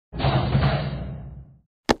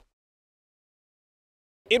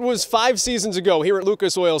It was 5 seasons ago here at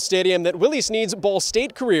Lucas Oil Stadium that Willie Snead's Ball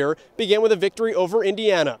State career began with a victory over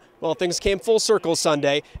Indiana. Well, things came full circle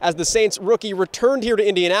Sunday as the Saints rookie returned here to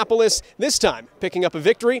Indianapolis, this time picking up a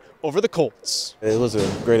victory over the Colts. It was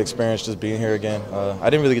a great experience just being here again. I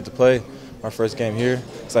didn't really get to play my first game here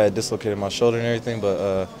because I had dislocated my shoulder and everything,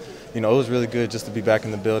 but you know, it was really good just to be back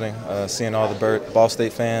in the building, seeing all the Ball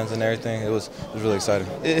State fans and everything. It was really exciting.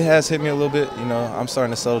 It has hit me a little bit. You know, I'm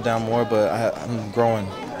starting to settle down more, but I'm growing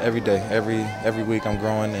every day, every week. I'm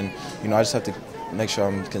growing, and you know, I just have to make sure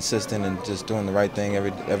I'm consistent and just doing the right thing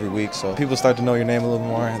every week. So people start to know your name a little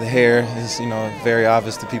more. The hair is, you know, very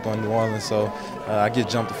obvious to people in New Orleans. So I get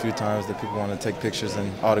jumped a few times that people want to take pictures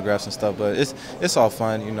and autographs and stuff. But it's all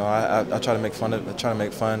fun. You know, I try to make fun of it. I try to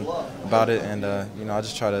make fun about it, and you know, I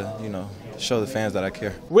just try to, you know, show the fans that I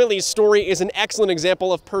care. Willie's story is an excellent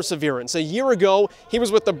example of perseverance. A year ago, he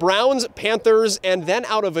was with the Browns, Panthers, and then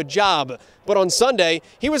out of a job. But on Sunday,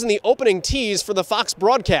 he was in the opening tees for the Fox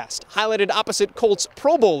broadcast, highlighted opposite Colts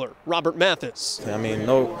Pro Bowler Robert Mathis. I mean,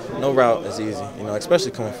 no route is easy, you know,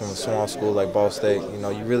 especially coming from a small school like Ball State. You know,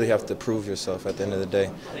 you really have to prove yourself at the end of the day.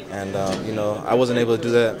 And, you know, I wasn't able to do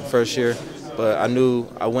that first year, but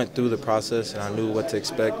I went through the process and I knew what to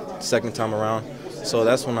expect second time around. So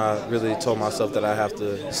that's when I really told myself that I have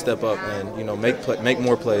to step up and, you know, make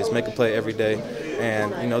more plays, make a play every day.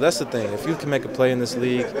 And, you know, that's the thing. If you can make a play in this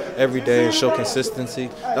league every day and show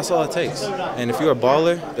consistency, that's all it takes. And if you're a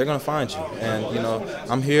baller, they're going to find you. And, you know,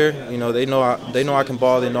 I'm here. You know, they know I can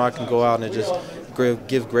ball. They know I can go out and just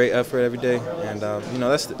give great effort every day. And, you know,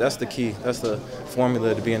 that's the key. That's the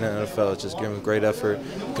formula to be in the NFL. It's just giving great effort,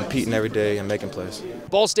 competing every day, and making plays.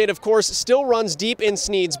 Ball State, of course, still runs deep in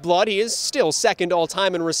Snead's blood. He is still second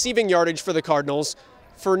all-time in receiving yardage for the Cardinals.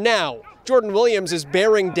 For now, Jordan Williams is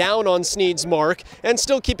bearing down on Snead's mark and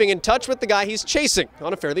still keeping in touch with the guy he's chasing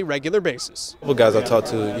on a fairly regular basis. A couple guys I talked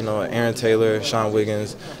to, you know, Aaron Taylor, Sean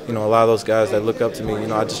Wiggins, you know, a lot of those guys that look up to me, you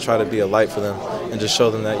know, I just try to be a light for them and just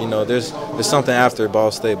show them that, you know, there's something after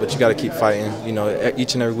Ball State, but you got to keep fighting. You know,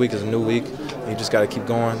 each and every week is a new week. You just got to keep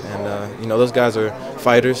going, and you know, those guys are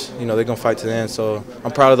fighters. You know, they're gonna fight to the end. So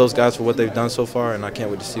I'm proud of those guys for what they've done so far, and I can't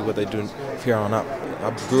wait to see what they do from here on out.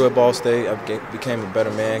 I grew at Ball State. I became a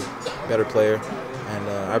better man, better player, and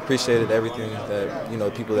I appreciated everything that, you know,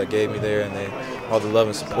 the people that gave me there, and all the love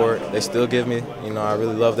and support they still give me. You know, I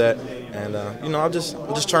really love that, and you know, I'm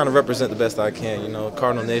just trying to represent the best I can. You know,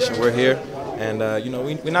 Cardinal Nation, we're here. And, you know,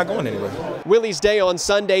 we're not going anywhere. Willie's day on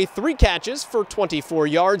Sunday, 3 catches for 24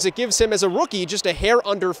 yards. It gives him, as a rookie, just a hair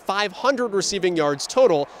under 500 receiving yards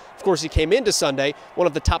total. Of course, he came into Sunday one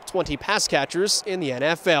of the top 20 pass catchers in the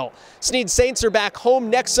NFL. Snead's Saints are back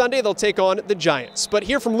home next Sunday. They'll take on the Giants. But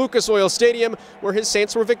here from Lucas Oil Stadium, where his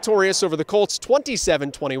Saints were victorious over the Colts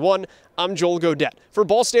 27-21, I'm Joel Godet for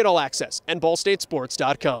Ball State All Access and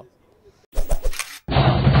BallStateSports.com.